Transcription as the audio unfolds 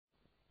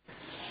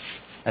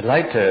I'd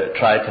like to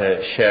try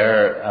to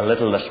share a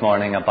little this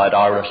morning about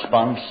our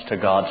response to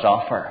God's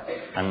offer.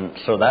 And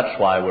so that's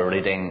why we're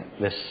reading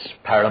this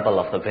parable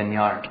of the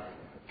vineyard,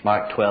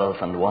 Mark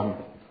 12:1.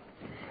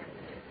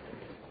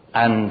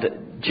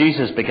 And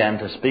Jesus began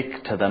to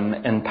speak to them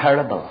in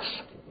parables.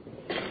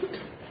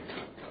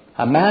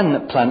 A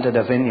man planted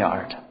a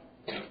vineyard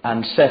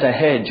and set a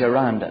hedge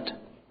around it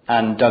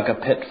and dug a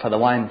pit for the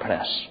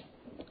winepress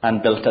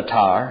and built a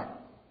tower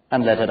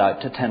and let it out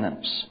to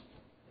tenants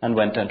and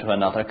went into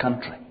another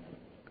country.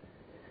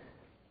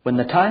 When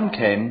the time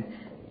came,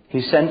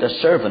 he sent a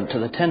servant to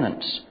the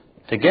tenants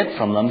to get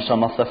from them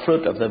some of the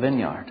fruit of the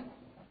vineyard.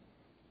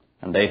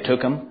 And they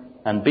took him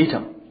and beat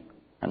him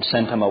and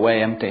sent him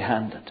away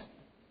empty-handed.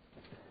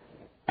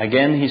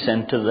 Again he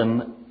sent to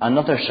them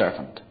another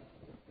servant,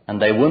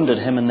 and they wounded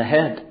him in the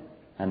head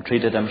and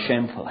treated him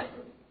shamefully.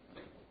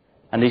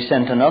 And he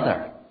sent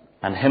another,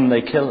 and him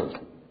they killed.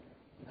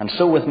 And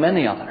so with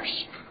many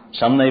others.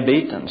 Some they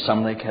beat and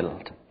some they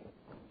killed.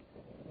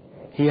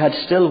 He had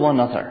still one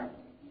other,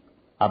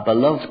 a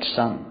beloved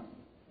son.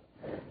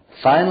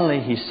 Finally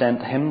he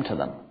sent him to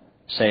them,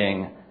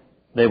 saying,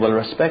 "They will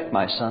respect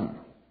my son."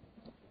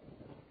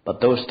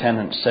 But those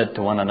tenants said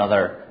to one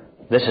another,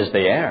 "This is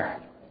the heir.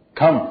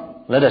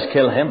 Come, let us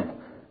kill him,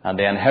 and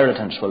the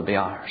inheritance will be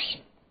ours."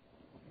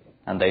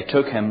 And they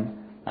took him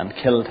and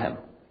killed him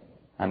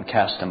and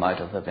cast him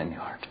out of the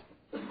vineyard.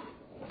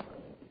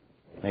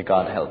 May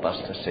God help us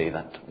to see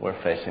that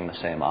we're facing the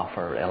same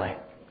offer, really,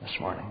 this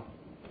morning.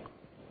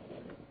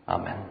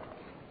 Amen.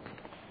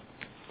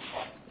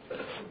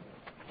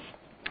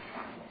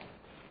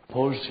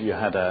 Suppose you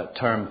had a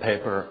term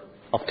paper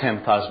of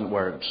 10,000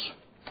 words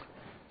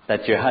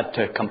that you had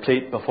to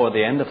complete before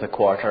the end of the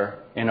quarter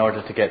in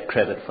order to get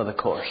credit for the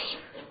course.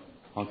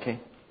 Okay?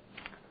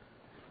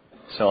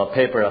 So a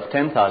paper of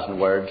 10,000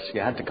 words,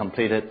 you had to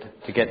complete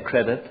it to get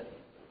credit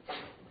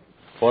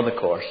for the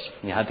course.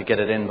 And you had to get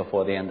it in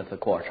before the end of the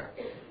quarter.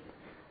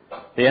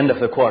 The end of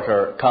the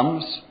quarter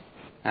comes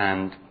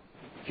and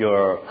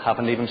you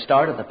haven't even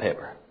started the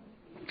paper.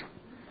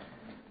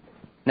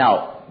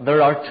 Now,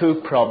 there are two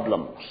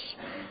problems.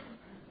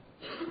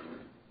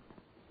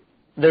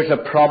 There's a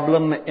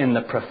problem in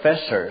the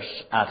professor's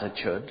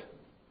attitude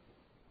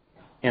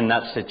in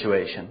that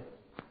situation,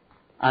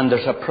 and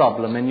there's a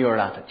problem in your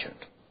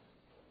attitude.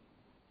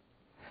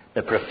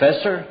 The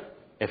professor,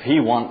 if he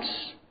wants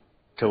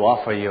to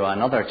offer you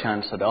another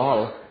chance at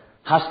all,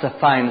 has to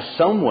find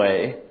some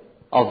way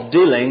of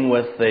dealing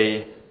with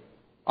the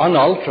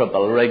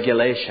unalterable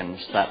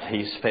regulations that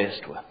he's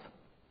faced with.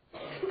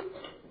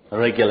 The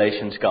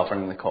regulations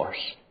governing the course.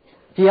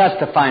 He has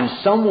to find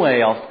some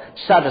way of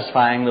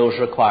satisfying those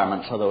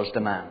requirements or those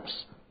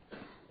demands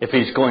if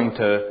he's going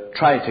to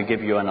try to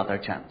give you another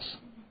chance.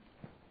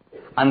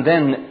 And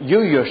then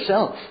you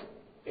yourself,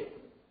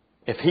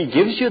 if he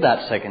gives you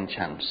that second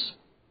chance,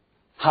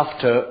 have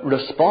to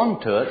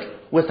respond to it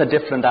with a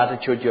different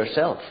attitude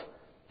yourself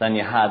than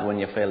you had when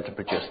you failed to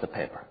produce the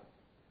paper.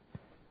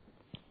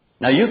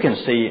 Now you can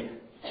see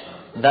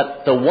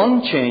that the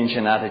one change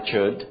in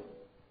attitude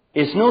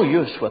is no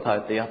use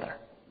without the other.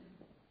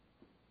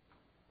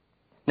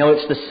 Now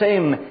it's the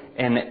same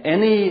in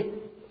any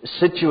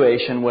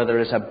situation where there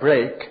is a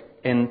break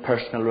in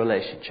personal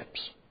relationships.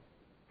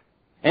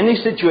 Any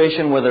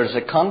situation where there's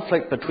a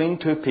conflict between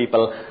two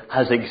people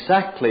has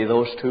exactly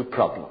those two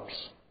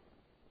problems.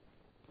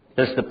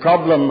 There's the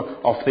problem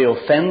of the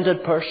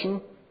offended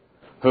person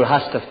who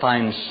has to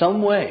find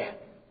some way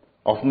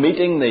of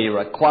meeting the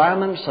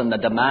requirements and the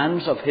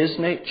demands of his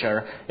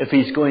nature if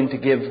he's going to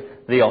give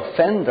the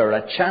offender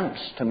a chance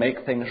to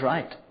make things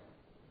right.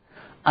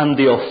 And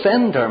the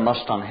offender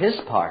must, on his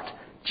part,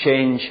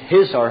 change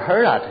his or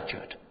her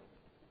attitude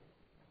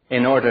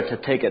in order to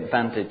take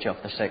advantage of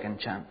the second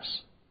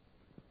chance.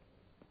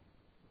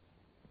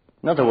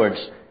 In other words,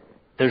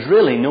 there's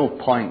really no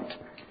point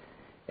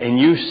in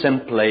you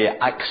simply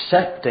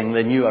accepting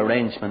the new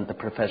arrangement the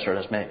professor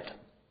has made.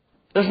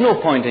 There's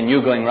no point in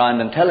you going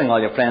round and telling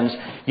all your friends,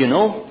 "You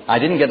know, I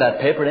didn't get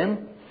that paper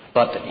in,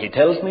 but he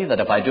tells me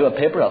that if I do a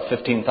paper of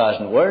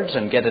 15,000 words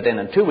and get it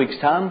in 2 weeks'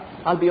 time,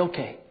 I'll be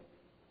okay."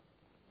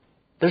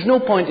 There's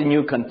no point in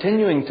you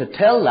continuing to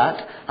tell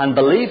that and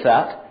believe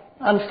that,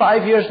 and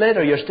 5 years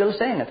later you're still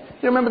saying it.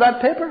 You remember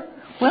that paper?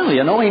 Well,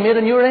 you know, he made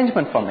a new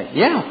arrangement for me.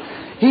 Yeah.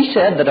 He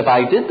said that if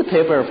I did the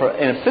paper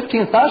in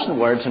 15,000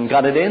 words and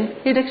got it in,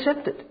 he'd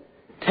accept it.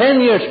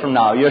 10 years from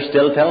now, you're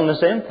still telling the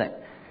same thing.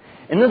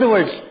 In other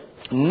words,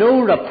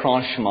 no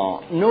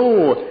rapprochement,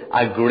 no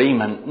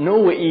agreement,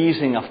 no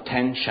easing of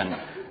tension,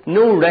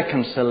 no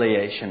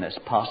reconciliation is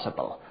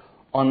possible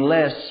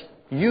unless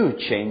you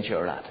change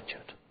your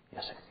attitude.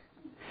 You see.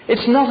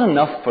 It's not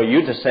enough for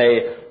you to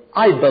say,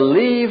 "I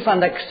believe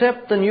and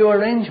accept the new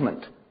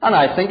arrangement, and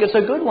I think it's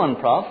a good one,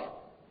 Prof.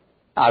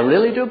 I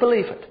really do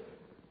believe it."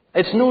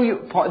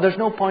 There's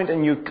no point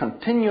in you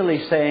continually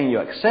saying you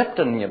accept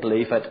it and you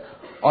believe it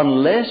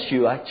unless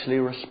you actually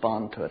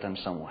respond to it in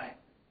some way.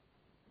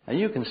 And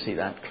you can see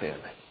that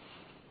clearly.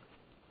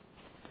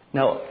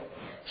 Now,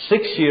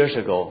 6 years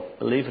ago,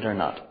 believe it or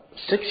not,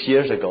 6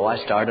 years ago I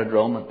started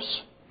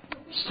Romans.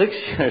 6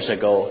 years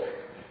ago,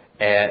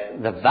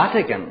 the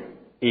Vatican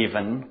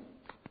even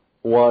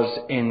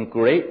was in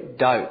great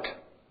doubt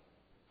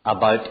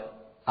about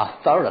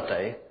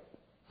authority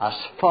as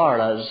far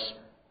as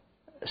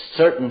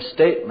certain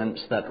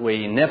statements that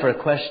we never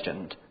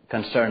questioned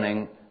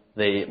concerning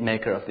the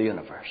maker of the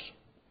universe.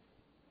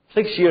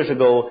 6 years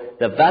ago,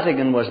 the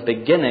Vatican was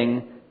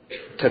beginning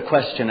to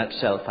question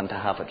itself and to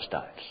have its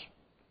doubts.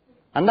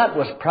 And that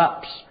was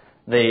perhaps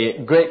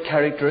the great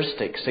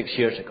characteristic 6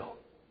 years ago.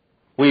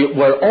 We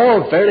were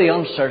all very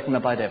uncertain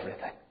about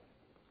everything.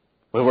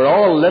 We were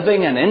all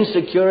living in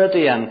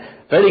insecurity and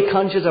very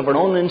conscious of our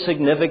own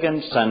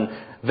insignificance and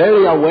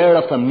very aware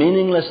of the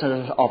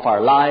meaninglessness of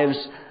our lives.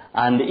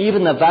 And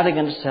even the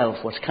Vatican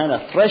itself was kind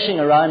of threshing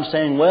around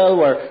saying, well,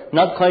 we're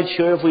not quite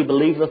sure if we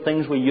believe the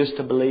things we used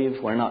to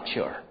believe. We're not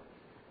sure.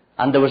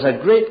 And there was a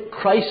great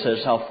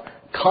crisis of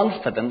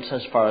confidence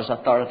as far as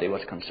authority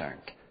was concerned.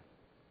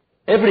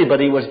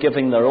 Everybody was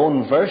giving their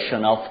own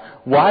version of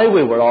why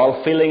we were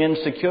all feeling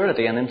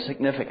insecurity and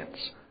insignificance.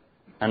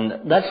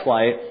 And that's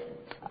why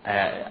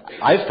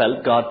I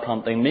felt God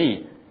prompting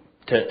me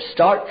to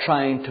start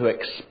trying to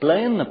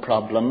explain the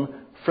problem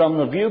from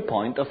the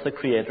viewpoint of the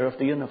Creator of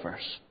the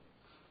universe.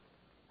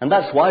 And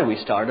that's why we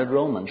started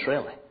Romans,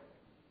 really.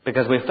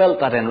 Because we felt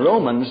that in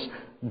Romans,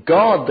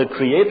 God, the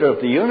Creator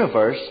of the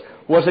universe,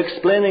 was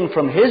explaining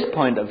from His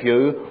point of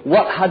view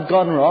what had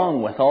gone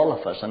wrong with all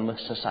of us and with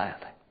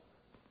society.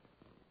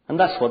 And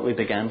that's what we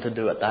began to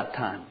do at that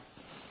time.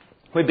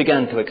 We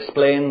began to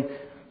explain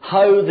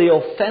how the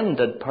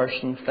offended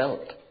person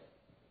felt.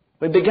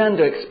 We began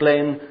to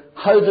explain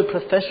how the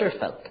professor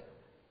felt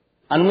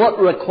and what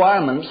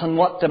requirements and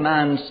what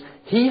demands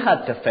he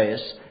had to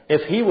face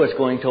if he was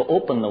going to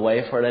open the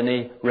way for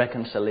any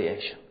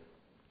reconciliation.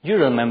 You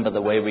remember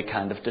the way we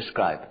kind of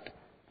describe it.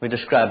 We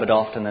describe it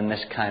often in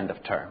this kind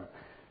of term,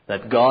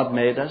 that God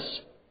made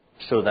us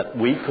so that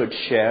we could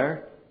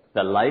share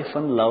the life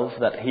and love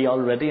that He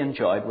already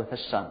enjoyed with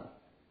His Son.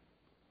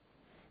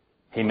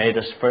 He made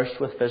us first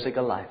with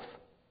physical life.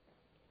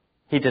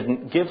 He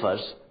didn't give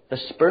us the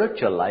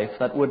spiritual life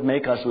that would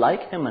make us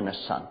like Him and His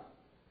Son.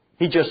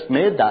 He just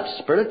made that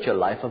spiritual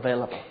life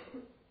available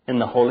in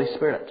the Holy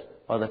Spirit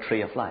or the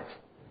tree of life.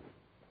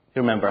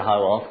 You remember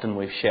how often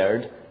we've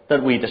shared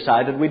that we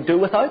decided we'd do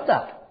without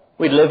that.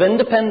 We'd live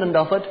independent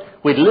of it.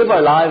 We'd live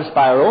our lives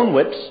by our own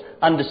wits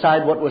and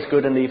decide what was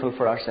good and evil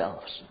for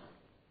ourselves.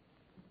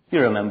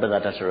 You remember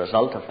that as a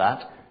result of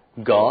that,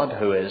 God,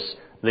 who is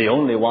the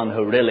only one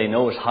who really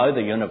knows how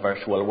the universe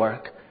will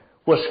work,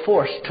 was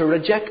forced to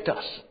reject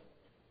us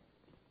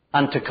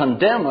and to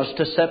condemn us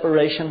to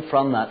separation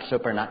from that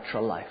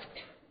supernatural life.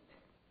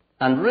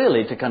 And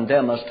really to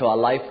condemn us to a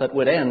life that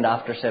would end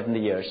after 70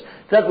 years.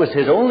 That was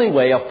His only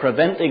way of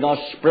preventing us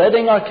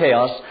spreading our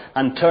chaos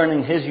and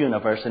turning His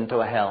universe into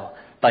a hell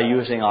by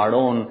using our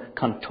own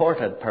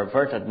contorted,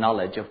 perverted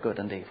knowledge of good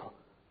and evil.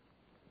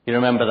 You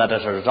remember that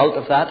as a result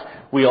of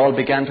that, we all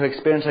began to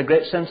experience a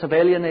great sense of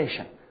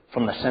alienation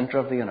from the center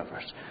of the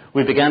universe.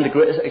 We began to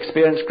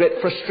experience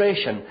great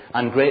frustration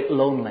and great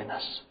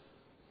loneliness.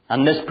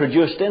 And this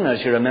produced in us,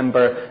 you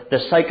remember, the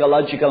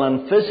psychological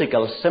and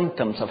physical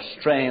symptoms of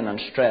strain and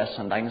stress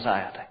and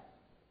anxiety.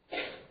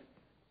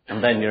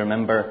 And then you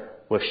remember,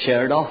 we've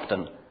shared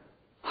often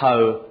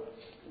how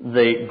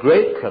the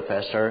great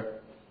professor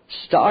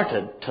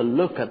started to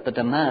look at the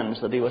demands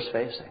that he was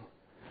facing.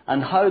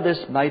 And how this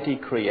mighty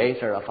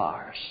Creator of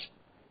ours,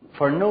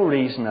 for no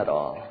reason at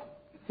all,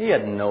 He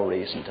had no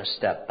reason to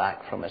step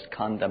back from His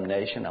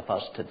condemnation of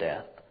us to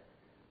death.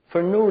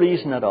 For no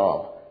reason at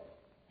all,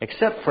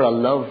 except for a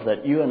love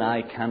that you and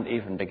I can't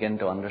even begin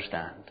to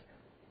understand.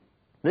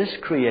 This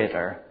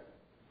Creator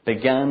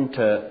began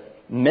to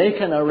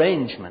make an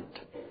arrangement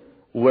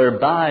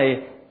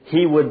whereby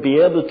He would be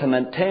able to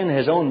maintain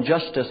His own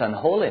justice and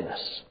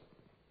holiness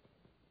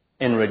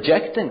in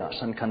rejecting us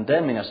and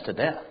condemning us to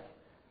death,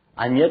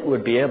 and yet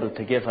would be able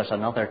to give us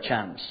another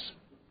chance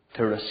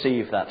to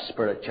receive that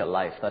spiritual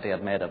life that He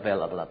had made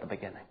available at the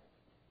beginning.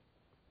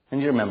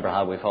 And you remember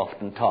how we've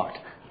often talked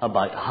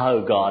about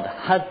how God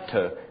had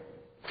to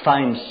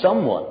find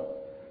someone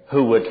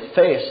who would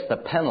face the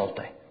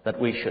penalty that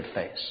we should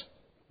face.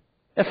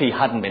 If He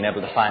hadn't been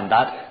able to find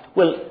that,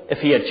 well, if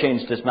He had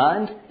changed His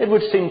mind, it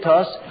would seem to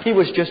us He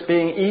was just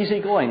being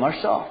easygoing or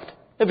soft.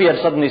 If He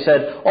had suddenly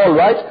said, all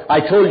right,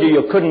 I told you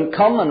you couldn't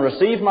come and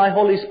receive my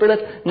Holy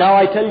Spirit, now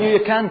I tell you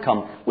you can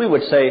come, we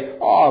would say,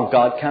 oh,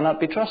 God cannot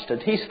be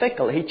trusted. He's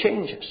fickle, He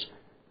changes.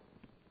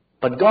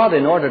 But God,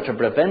 in order to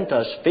prevent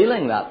us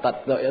feeling that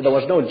there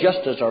was no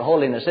justice or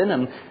holiness in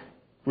Him,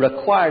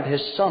 required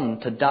His Son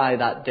to die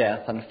that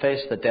death and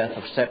face the death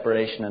of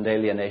separation and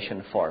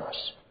alienation for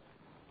us.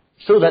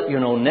 So that,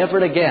 never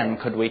again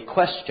could we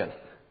question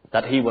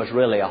that He was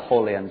really a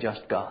holy and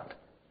just God.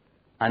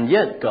 And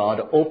yet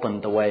God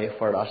opened the way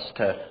for us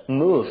to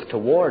move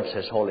towards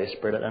His Holy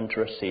Spirit and to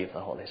receive the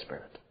Holy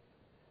Spirit.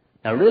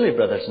 Now really,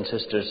 brothers and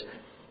sisters,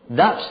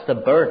 that's the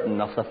burden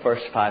of the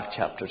first 5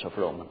 chapters of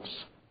Romans.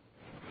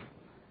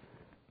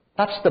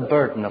 That's the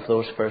burden of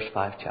those first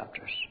 5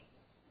 chapters.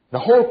 The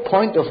whole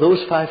point of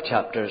those 5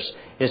 chapters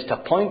is to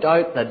point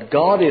out that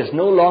God is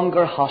no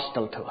longer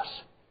hostile to us.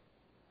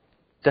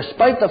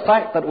 Despite the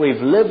fact that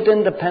we've lived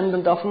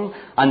independent of Him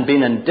and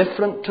been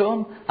indifferent to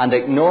Him and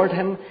ignored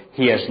Him,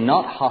 He is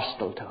not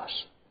hostile to us.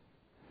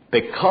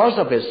 Because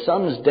of His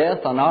Son's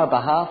death on our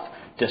behalf,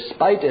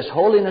 despite His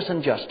holiness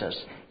and justice,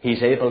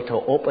 He's able to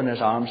open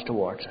His arms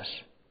towards us.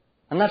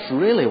 And that's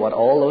really what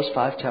all those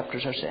 5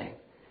 chapters are saying.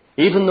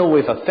 Even though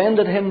we've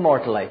offended Him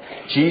mortally,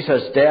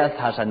 Jesus' death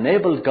has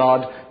enabled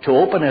God to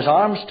open His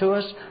arms to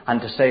us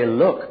and to say,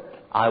 look,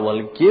 I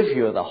will give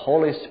you the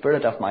Holy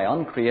Spirit of my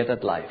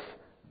uncreated life.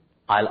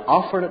 I'll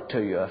offer it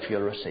to you if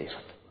you'll receive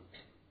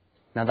it.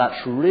 Now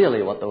that's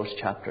really what those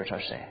chapters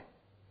are saying.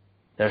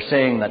 They're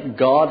saying that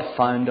God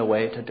found a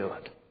way to do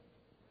it.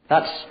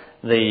 That's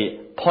the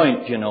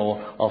point,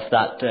 of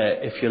that,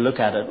 if you look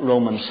at it,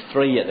 Romans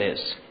 3 it is.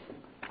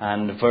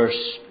 And verse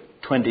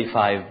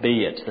 25b,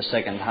 it's the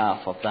second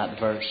half of that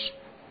verse.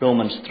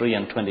 Romans 3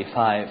 and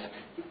 25.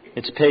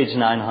 It's page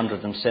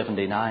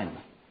 979.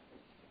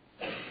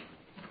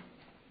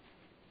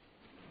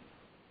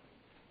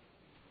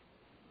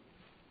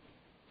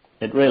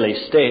 It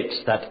really states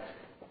that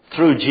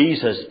through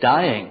Jesus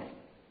dying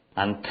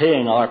and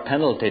paying our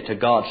penalty to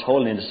God's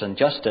holiness and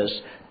justice,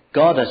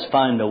 God has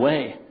found a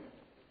way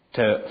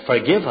to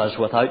forgive us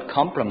without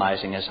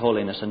compromising His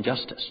holiness and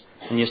justice.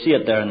 And you see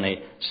it there in the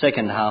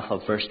second half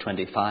of verse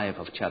 25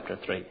 of chapter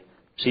 3.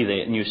 See,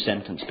 the new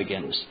sentence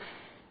begins.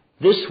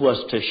 This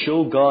was to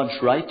show God's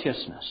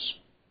righteousness,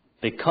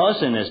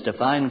 because in His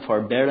divine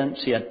forbearance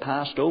He had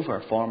passed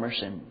over former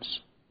sins.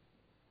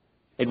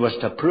 It was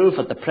to prove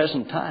at the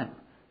present time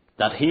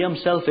that He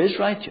Himself is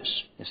righteous,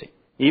 you see.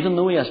 Even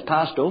though He has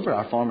passed over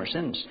our former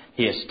sins,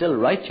 He is still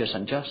righteous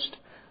and just,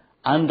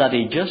 and that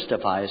He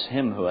justifies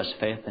him who has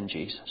faith in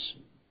Jesus.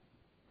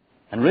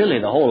 And really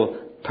the whole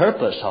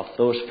purpose of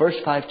those first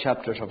 5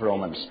 chapters of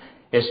Romans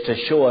is to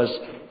show us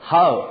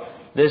how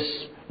this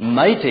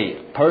mighty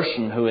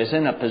person who is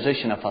in a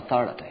position of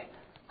authority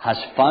has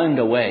found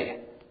a way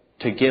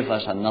to give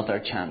us another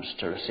chance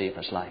to receive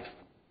His life.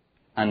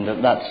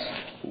 And that's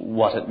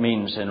what it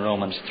means in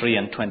Romans 3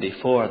 and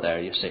 24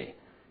 there, you see.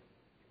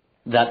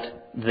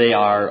 That we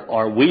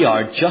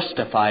are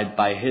justified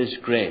by His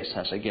grace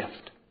as a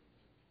gift.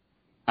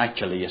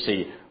 Actually, you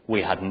see,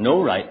 we had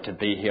no right to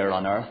be here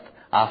on earth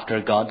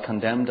after God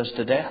condemned us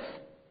to death.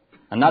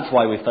 And that's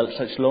why we felt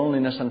such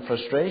loneliness and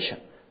frustration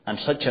and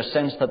such a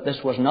sense that this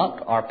was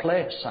not our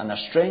place and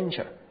a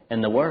stranger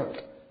in the world.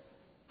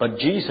 But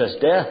Jesus'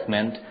 death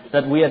meant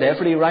that we had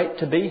every right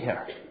to be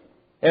here.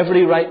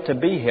 Every right to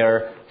be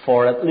here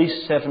for at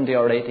least 70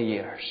 or 80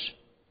 years.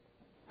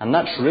 And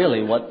that's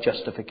really what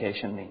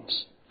justification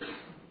means.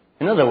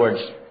 In other words,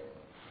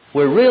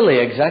 we're really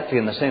exactly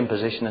in the same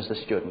position as the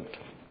student.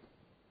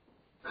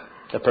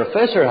 The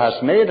professor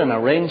has made an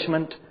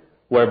arrangement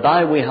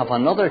whereby we have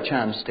another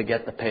chance to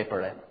get the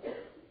paper in.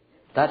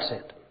 That's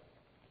it.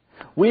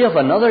 We have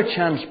another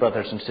chance,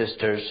 brothers and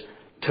sisters,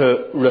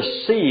 to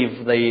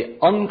receive the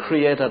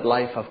uncreated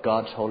life of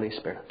God's Holy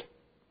Spirit.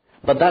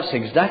 But that's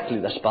exactly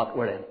the spot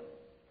we're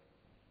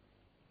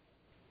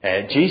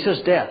in. Jesus'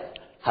 death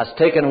has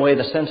taken away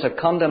the sense of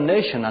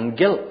condemnation and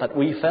guilt that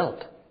we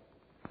felt.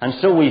 And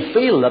so we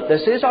feel that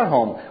this is our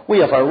home. We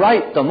have a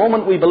right. The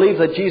moment we believe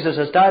that Jesus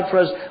has died for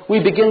us, we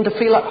begin to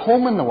feel at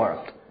home in the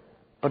world.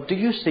 But do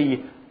you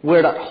see,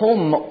 we're at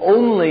home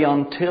only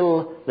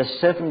until the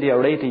 70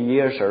 or 80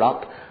 years are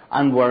up,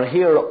 and we're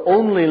here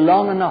only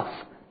long enough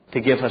to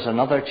give us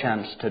another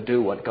chance to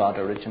do what God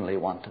originally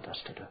wanted us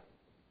to do.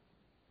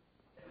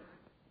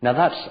 Now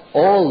that's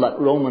all that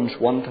Romans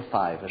 1 to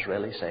 5 is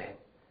really saying.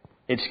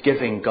 It's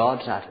giving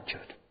God's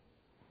attitude.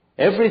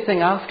 Everything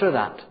after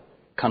that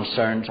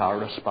concerns our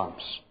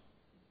response.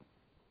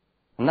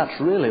 And that's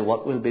really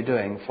what we'll be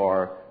doing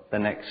for the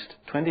next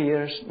 20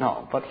 years.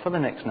 No, but for the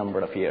next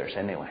number of years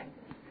anyway.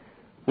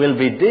 We'll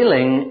be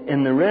dealing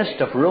in the rest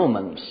of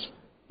Romans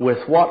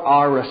with what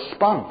our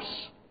response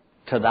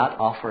to that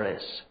offer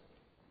is.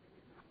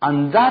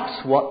 And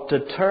that's what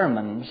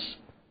determines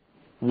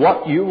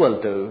what you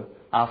will do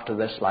after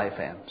this life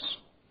ends.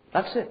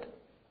 That's it.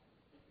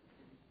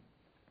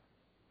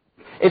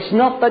 It's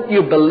not that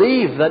you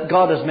believe that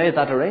God has made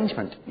that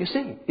arrangement. You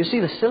see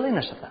the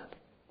silliness of that.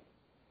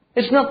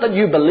 It's not that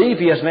you believe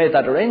He has made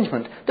that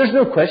arrangement. There's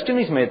no question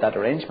He's made that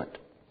arrangement.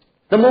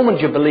 The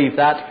moment you believe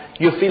that,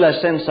 you feel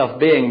a sense of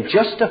being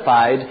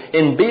justified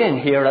in being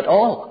here at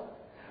all.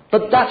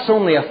 But that's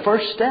only a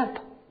first step.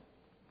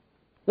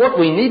 What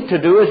we need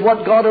to do is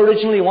what God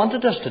originally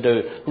wanted us to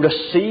do.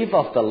 Receive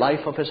of the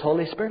life of His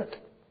Holy Spirit.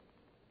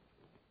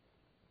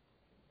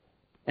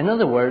 In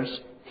other words,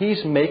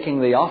 He's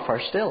making the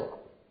offer still.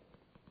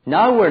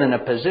 Now we're in a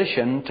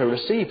position to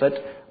receive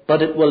it,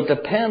 but it will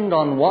depend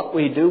on what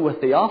we do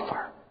with the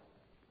offer.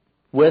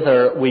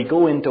 Whether we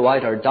go into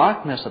outer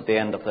darkness at the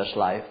end of this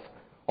life,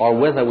 or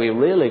whether we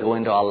really go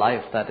into a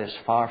life that is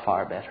far,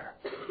 far better.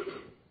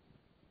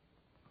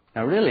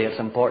 Now really it's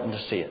important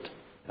to see it,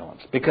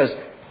 because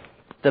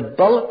the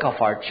bulk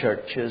of our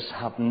churches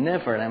have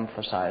never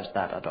emphasized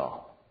that at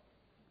all.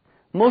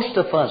 Most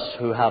of us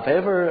who have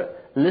ever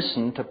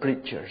listened to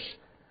preachers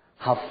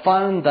have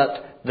found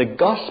that the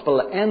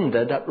gospel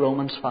ended at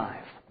Romans 5.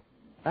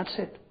 That's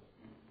it.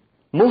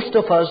 Most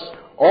of us,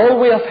 all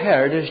we have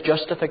heard is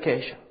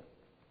justification.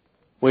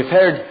 We've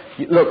heard,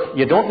 look,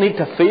 you don't need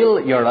to feel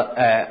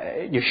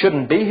you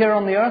shouldn't be here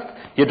on the earth.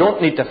 You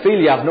don't need to feel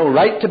you have no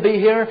right to be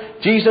here.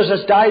 Jesus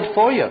has died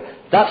for you.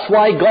 That's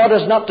why God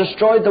has not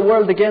destroyed the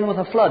world again with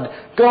a flood.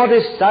 God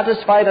is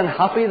satisfied and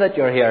happy that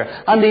you're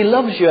here. And He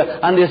loves you,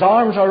 and His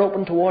arms are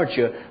open towards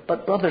you.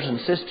 But brothers and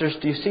sisters,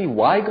 do you see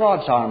why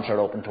God's arms are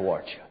open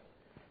towards you?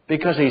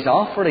 Because He's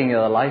offering you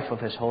the life of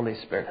His Holy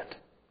Spirit.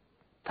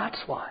 That's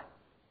why.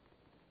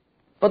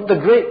 But the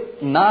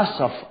great mass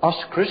of us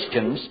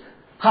Christians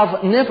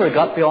have never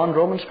got beyond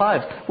Romans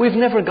 5. We've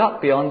never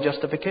got beyond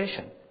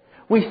justification.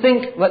 We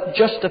think that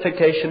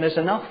justification is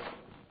enough.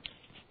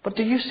 But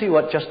do you see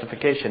what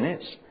justification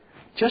is?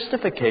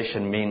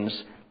 Justification means,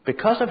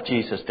 because of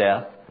Jesus'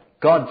 death,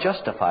 God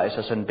justifies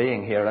us in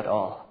being here at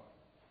all.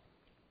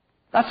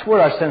 That's where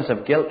our sense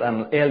of guilt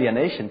and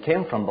alienation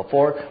came from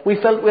before.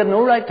 We felt we had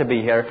no right to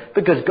be here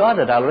because God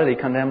had already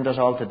condemned us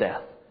all to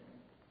death.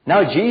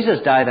 Now Jesus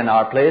died in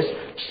our place,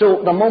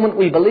 so the moment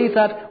we believe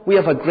that, we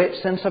have a great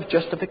sense of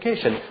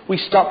justification. We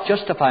stop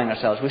justifying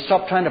ourselves. We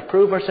stop trying to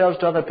prove ourselves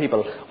to other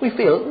people. We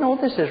feel, no,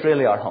 this is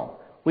really our home.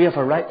 We have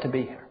a right to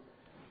be here.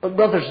 But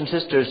brothers and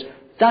sisters,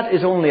 that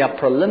is only a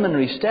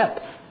preliminary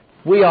step.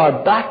 We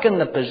are back in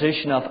the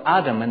position of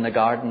Adam in the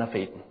Garden of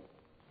Eden.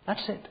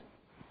 That's it.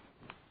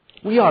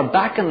 We are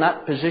back in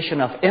that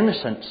position of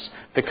innocence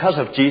because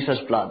of Jesus'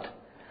 blood.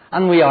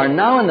 And we are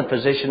now in the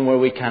position where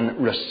we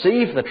can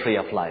receive the tree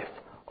of life,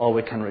 or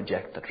we can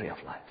reject the tree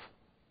of life.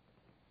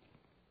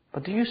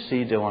 But do you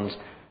see, dear ones,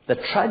 the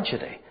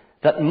tragedy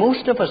that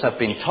most of us have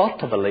been taught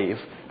to believe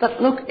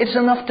that, look, it's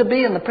enough to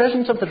be in the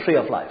presence of the tree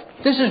of life.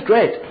 This is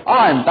great.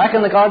 I'm back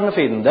in the Garden of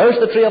Eden. There's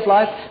the tree of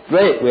life.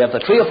 Great. We have the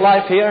tree of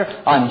life here.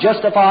 I'm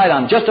justified.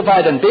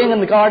 And being in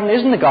the garden.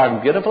 Isn't the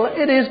garden beautiful?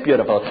 It is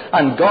beautiful.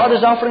 And God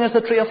is offering us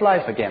the tree of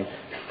life again.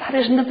 That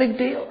isn't a big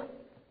deal.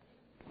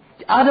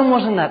 Adam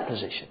was in that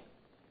position.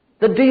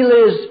 The deal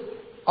is,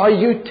 are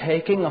you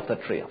taking of the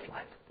tree of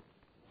life?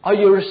 Are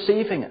you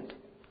receiving it?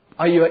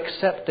 Are you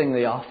accepting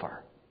the offer?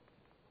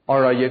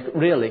 Or are you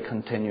really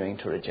continuing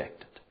to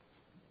reject it?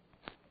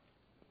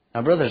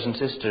 Now, brothers and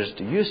sisters,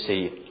 do you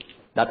see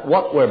that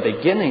what we're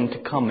beginning to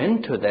come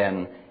into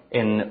then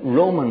in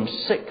Romans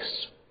 6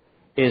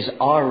 is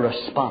our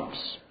response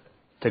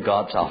to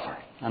God's offer?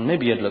 And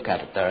maybe you'd look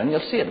at it there, and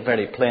you'll see it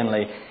very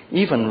plainly,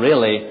 even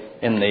really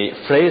in the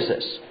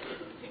phrases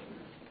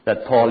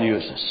that Paul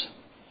uses.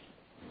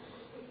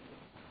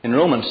 In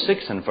Romans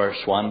 6 and verse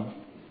 1,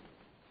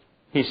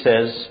 he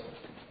says,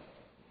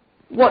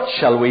 "What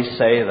shall we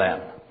say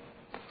then?"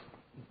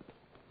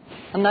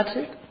 And that's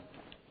it.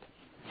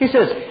 He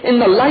says, in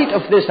the light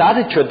of this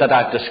attitude that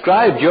I've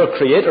described your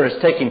Creator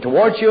is taking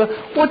towards you,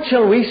 what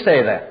shall we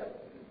say then?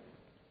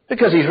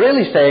 Because he's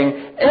really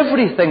saying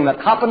everything that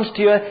happens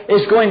to you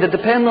is going to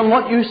depend on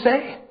what you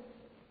say.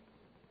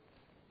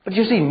 But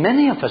you see,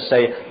 many of us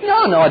say,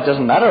 no, it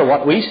doesn't matter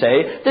what we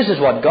say. This is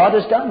what God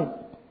has done.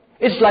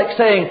 It's like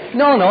saying,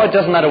 no, it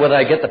doesn't matter whether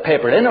I get the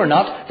paper in or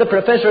not. The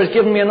professor has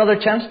given me another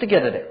chance to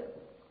get it in.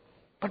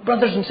 But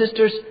brothers and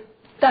sisters,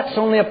 that's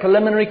only a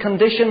preliminary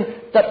condition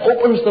that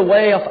opens the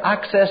way of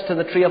access to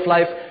the tree of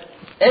life.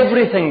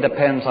 Everything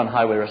depends on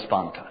how we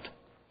respond to it.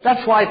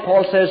 That's why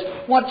Paul says,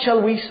 what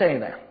shall we say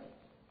then?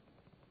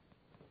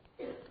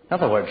 In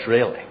other words,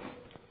 really,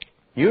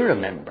 you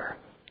remember,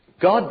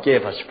 God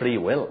gave us free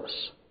wills,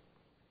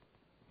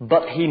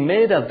 but He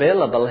made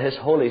available His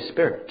Holy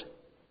Spirit,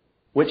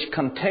 which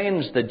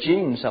contains the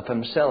genes of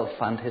Himself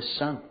and His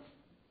Son,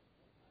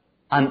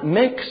 and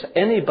makes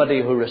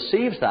anybody who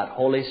receives that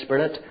Holy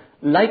Spirit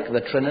like the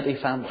Trinity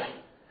family.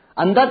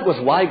 And that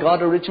was why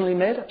God originally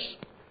made us,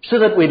 so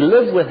that we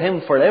live with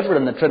Him forever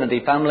in the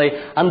Trinity family.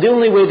 And the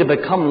only way to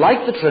become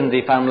like the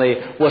Trinity family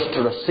was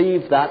to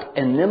receive that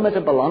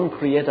inimitable,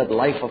 uncreated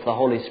life of the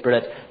Holy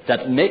Spirit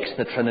that makes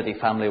the Trinity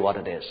family what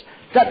it is.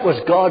 That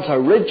was God's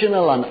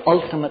original and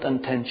ultimate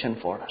intention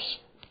for us.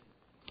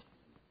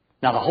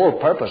 Now, the whole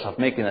purpose of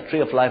making the tree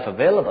of life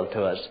available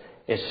to us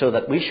is so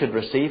that we should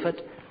receive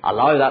it,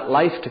 allow that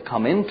life to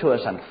come into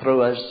us and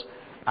through us,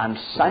 and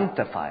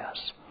sanctify us,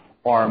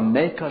 or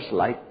make us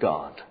like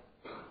God,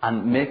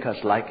 and make us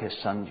like His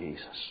Son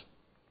Jesus.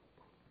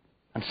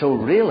 And so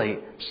really,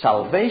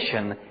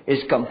 salvation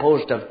is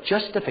composed of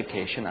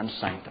justification and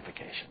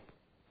sanctification.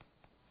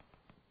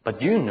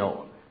 But you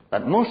know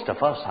that most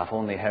of us have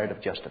only heard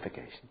of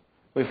justification.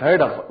 We've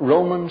heard of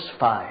Romans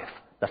 5,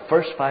 the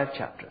first 5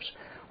 chapters.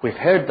 We've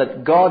heard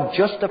that God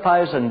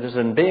justifies and is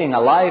in being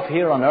alive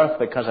here on earth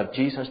because of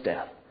Jesus'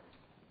 death.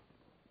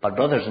 But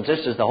brothers and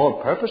sisters, the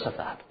whole purpose of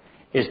that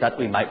is that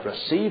we might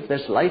receive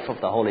this life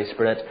of the Holy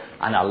Spirit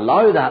and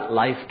allow that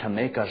life to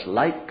make us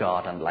like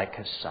God and like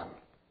His Son.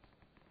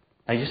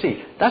 Now you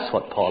see, that's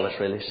what Paul is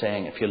really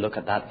saying if you look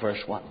at that verse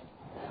 1.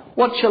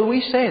 What shall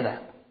we say then?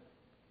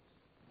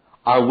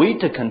 Are we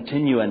to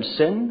continue in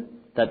sin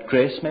that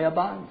grace may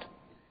abound?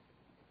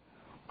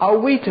 Are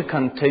we to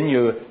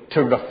continue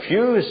to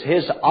refuse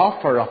His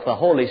offer of the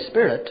Holy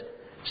Spirit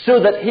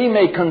so that He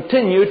may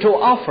continue to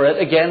offer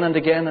it again and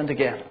again and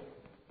again?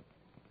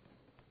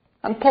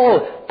 And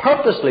Paul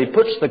purposely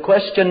puts the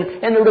question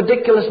in a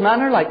ridiculous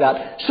manner like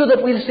that so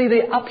that we'll see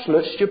the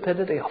absolute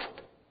stupidity of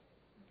it.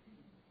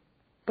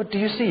 But do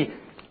you see,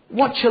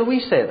 what shall we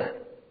say then?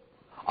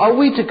 Are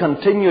we to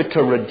continue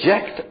to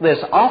reject this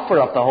offer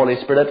of the Holy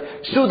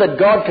Spirit so that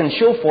God can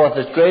show forth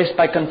His grace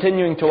by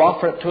continuing to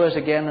offer it to us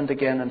again and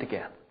again and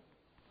again?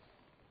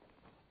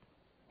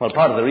 Well,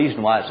 part of the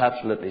reason why it's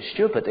absolutely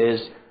stupid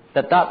is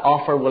that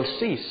offer will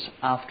cease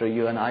after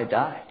you and I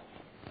die.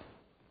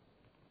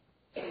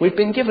 We've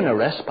been given a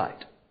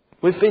respite.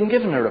 We've been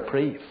given a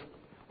reprieve.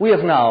 We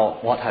have now,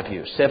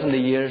 70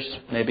 years,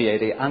 maybe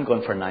 80. I'm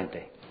going for 90.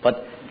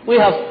 But we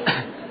have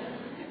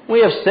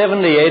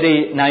 70,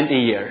 80, 90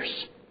 years.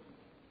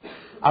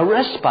 A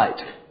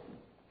respite,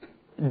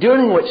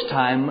 during which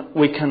time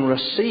we can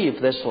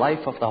receive this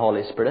life of the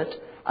Holy Spirit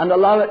and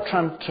allow it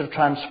to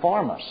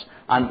transform us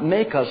and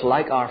make us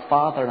like our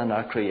Father and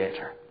our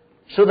Creator,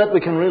 so that we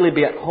can really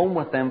be at home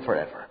with them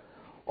forever.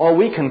 Or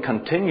we can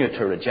continue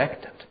to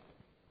reject it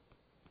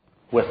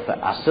with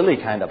a silly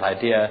kind of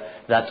idea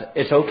that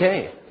it's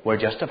okay, we're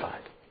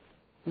justified.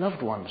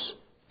 Loved ones,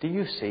 do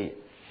you see?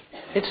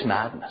 It's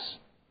madness.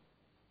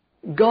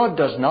 God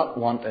does not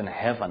want in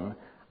heaven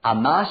a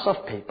mass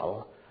of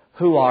people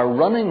who are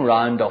running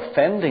around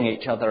offending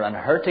each other and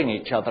hurting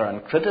each other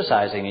and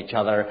criticizing each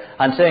other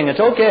and saying, it's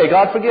okay,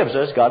 God forgives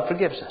us, God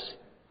forgives us.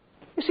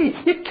 You see,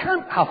 you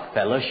can't have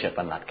fellowship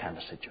in that kind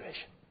of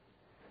situation.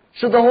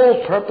 So the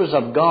whole purpose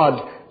of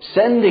God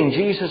sending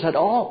Jesus at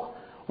all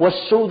was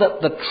so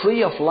that the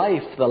tree of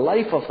life, the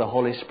life of the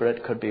Holy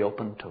Spirit, could be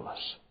opened to us.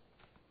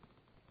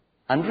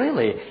 And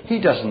really, He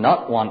does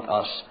not want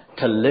us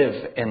to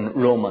live in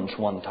Romans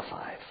 1-5.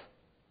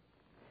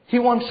 He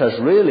wants us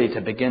really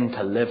to begin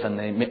to live in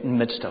the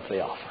midst of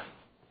the offer.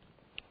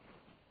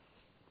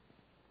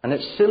 And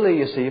it's silly,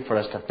 you see, for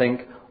us to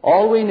think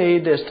all we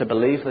need is to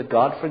believe that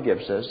God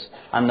forgives us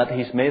and that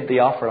He's made the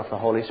offer of the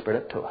Holy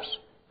Spirit to us.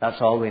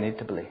 That's all we need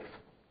to believe.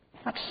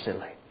 That's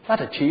silly. That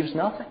achieves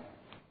nothing.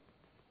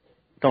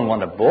 Don't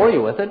want to bore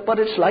you with it, but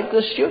it's like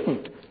the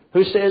student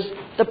who says,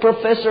 the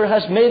professor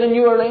has made a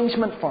new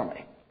arrangement for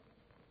me.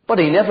 But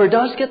he never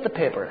does get the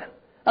paper in.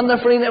 And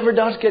therefore he never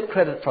does get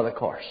credit for the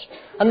course.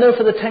 And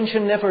therefore the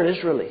tension never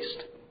is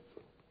released.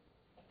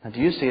 And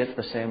do you see it's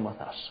the same with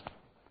us?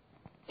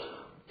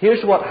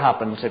 Here's what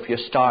happens if you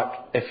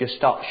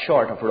stop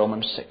short of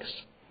Romans 6.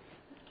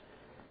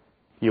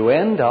 You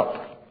end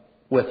up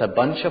with a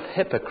bunch of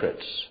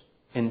hypocrites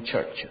in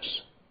churches.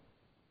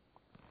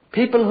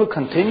 People who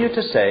continue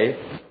to say,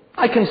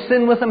 I can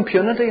sin with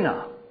impunity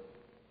now.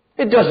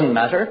 It doesn't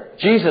matter.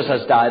 Jesus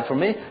has died for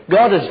me.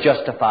 God has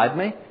justified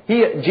me.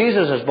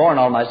 Jesus has borne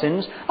all my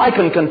sins. I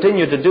can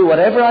continue to do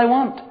whatever I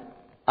want.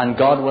 And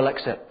God will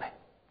accept me.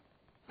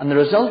 And the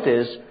result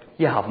is,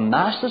 you have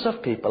masses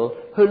of people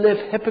who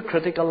live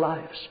hypocritical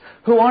lives,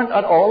 who aren't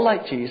at all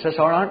like Jesus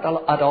or aren't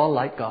at all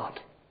like God.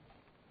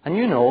 And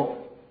you know,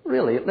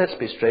 really, let's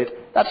be straight,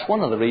 that's one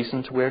of the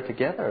reasons we're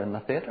together in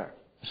the theatre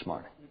this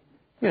morning.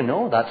 You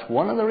know, that's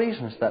one of the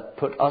reasons that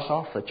put us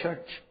off the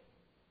church.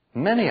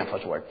 Many of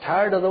us were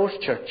tired of those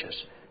churches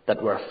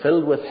that were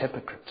filled with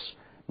hypocrites.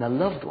 Now,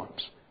 loved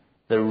ones,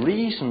 the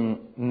reason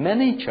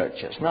many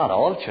churches, not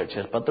all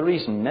churches, but the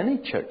reason many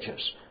churches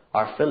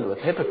are filled with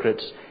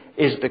hypocrites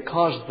is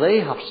because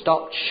they have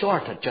stopped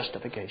short at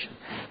justification.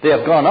 They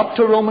have gone up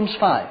to Romans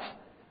 5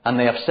 and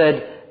they have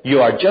said, you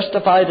are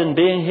justified in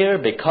being here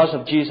because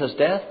of Jesus'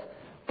 death,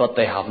 but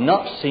they have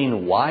not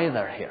seen why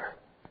they're here,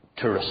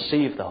 to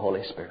receive the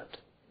Holy Spirit.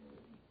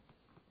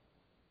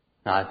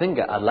 Now, I think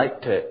I'd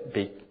like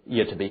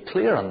you to be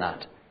clear on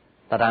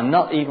that I'm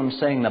not even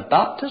saying the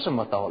baptism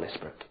with the Holy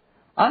Spirit.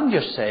 I'm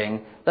just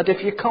saying that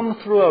if you come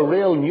through a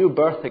real new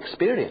birth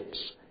experience,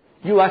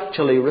 you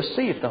actually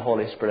receive the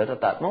Holy Spirit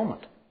at that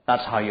moment.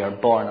 That's how you're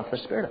born of the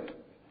Spirit.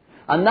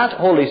 And that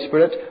Holy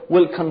Spirit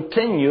will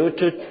continue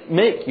to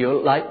make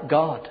you like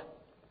God.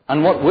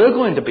 And what we're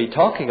going to be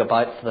talking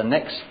about for the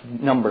next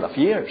number of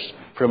years,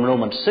 from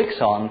Romans 6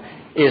 on,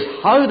 is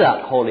how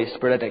that Holy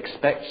Spirit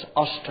expects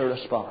us to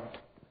respond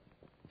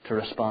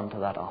to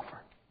that offer.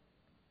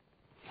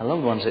 And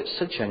loved ones, it's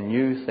such a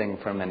new thing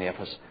for many of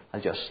us.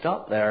 I'll just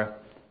stop there.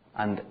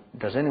 And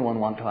does anyone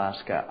want to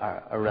ask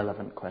a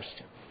relevant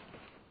question?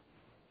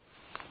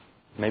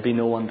 Maybe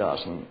no one does,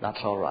 and that's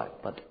all right.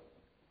 But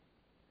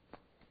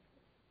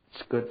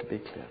it's good to be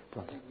clear,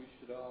 brother. I think we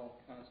should all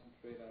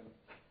concentrate on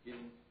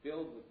getting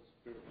filled with the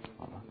Spirit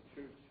in the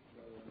church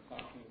rather than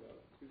talking about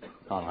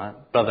it. All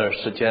right. Brother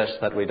suggests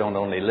that we don't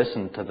only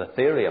listen to the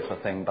theory of the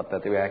thing, but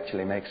that we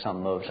actually make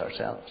some moves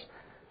ourselves.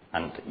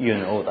 And you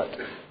know that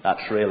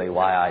that's really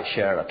why I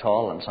share at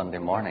all on Sunday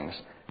mornings.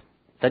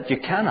 That you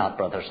cannot,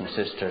 brothers and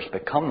sisters,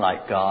 become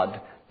like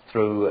God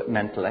through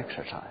mental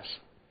exercise.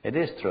 It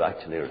is through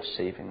actually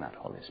receiving that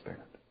Holy Spirit.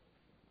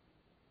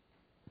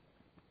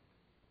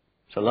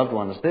 So, loved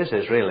ones, this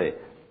is really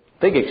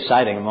big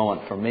exciting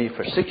moment for me.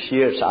 For 6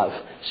 years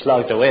I've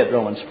slogged away at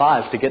Romans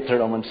 5 to get to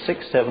Romans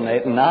 6, 7,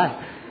 8 and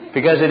 9.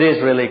 Because it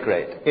is really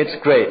great.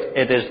 It's great.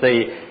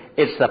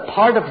 It's the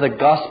part of the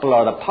gospel,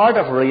 or the part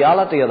of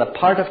reality, or the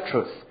part of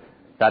truth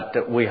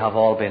that we have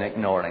all been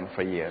ignoring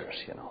for years,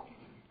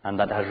 and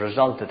that has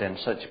resulted in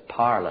such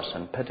powerless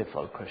and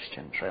pitiful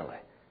Christians, really,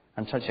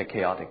 and such a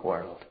chaotic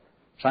world.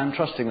 So I'm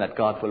trusting that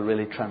God will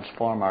really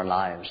transform our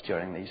lives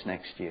during these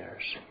next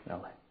years,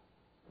 really.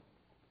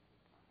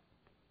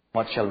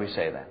 What shall we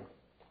say then?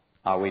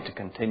 Are we to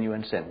continue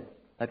in sin,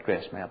 that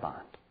grace may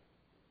abound?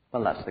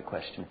 Well, that's the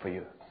question for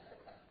you.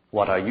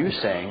 What are you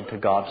saying to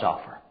God's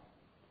offer?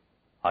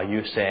 Are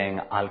you saying,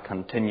 I'll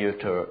continue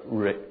to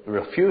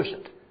refuse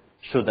it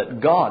so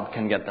that God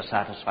can get the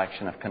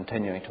satisfaction of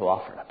continuing to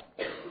offer it?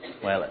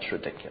 Well, it's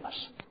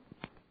ridiculous.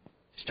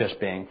 It's just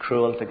being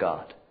cruel to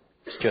God.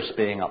 It's just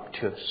being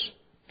obtuse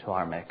to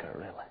our Maker,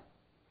 really.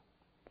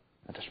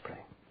 Let us pray.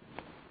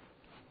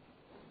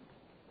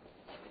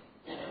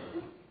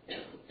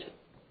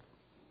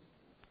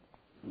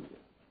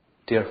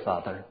 Dear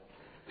Father,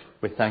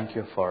 we thank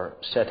you for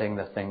setting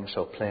the thing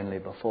so plainly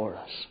before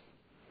us.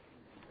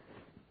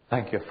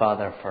 Thank you,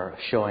 Father, for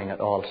showing it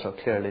all so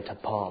clearly to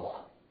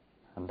Paul,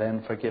 and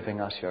then for giving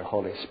us your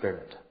Holy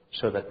Spirit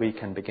so that we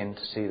can begin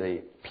to see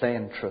the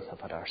plain truth of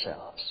it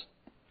ourselves.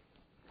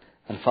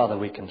 And Father,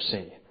 we can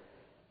see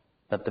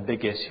that the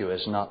big issue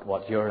is not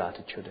what your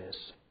attitude is.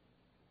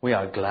 We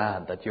are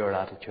glad that your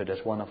attitude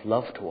is one of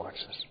love towards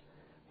us.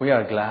 We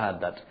are glad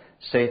that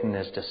Satan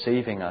is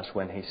deceiving us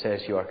when he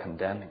says you are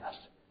condemning us.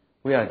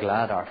 We are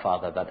glad, our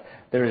Father, that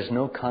there is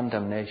no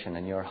condemnation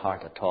in your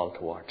heart at all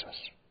towards us.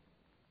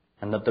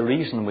 And that the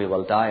reason we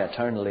will die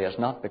eternally is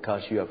not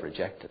because you have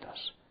rejected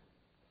us,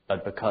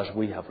 but because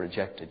we have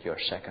rejected your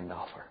second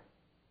offer,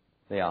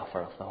 the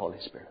offer of the Holy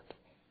Spirit.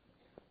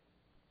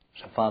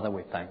 So, Father,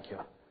 we thank you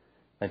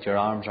that your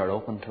arms are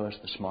open to us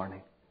this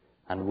morning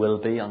and will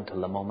be until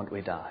the moment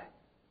we die.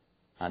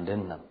 And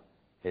in them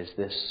is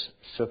this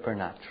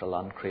supernatural,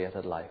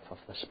 uncreated life of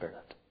the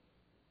Spirit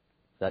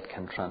that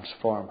can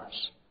transform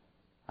us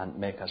and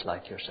make us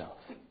like yourself.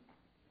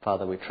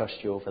 Father, we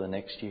trust you over the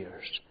next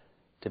years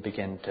to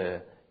begin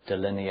to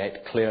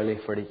delineate clearly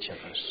for each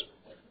of us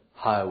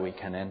how we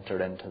can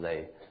enter into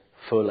the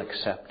full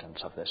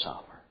acceptance of this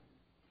offer.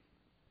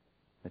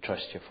 We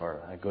trust you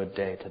for a good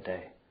day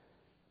today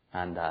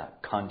and a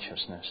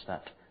consciousness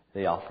that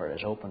the offer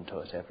is open to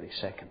us every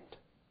second.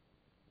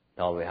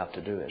 All we have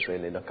to do is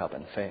really look up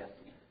in faith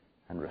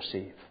and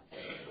receive.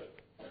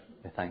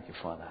 We thank you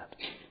for that.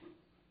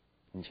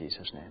 In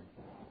Jesus' name.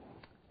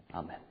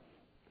 Amen.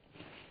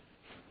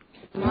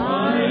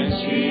 My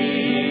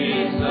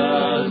Jesus,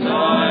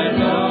 I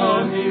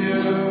love you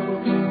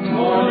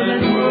more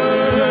than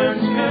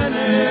words can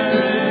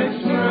e'er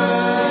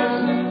express.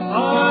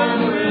 I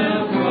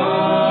will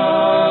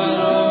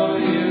follow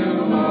you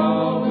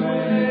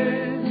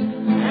always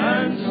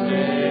and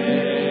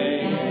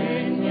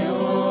stay in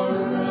your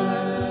rest.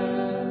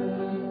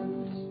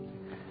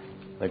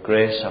 The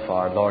grace of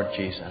our Lord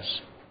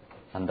Jesus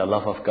and the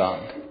love of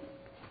God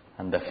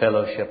and the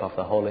fellowship of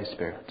the Holy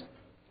Spirit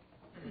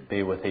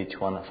be with each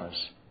one of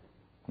us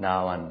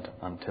now and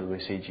until we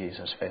see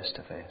Jesus face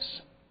to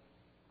face.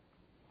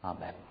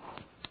 Amen.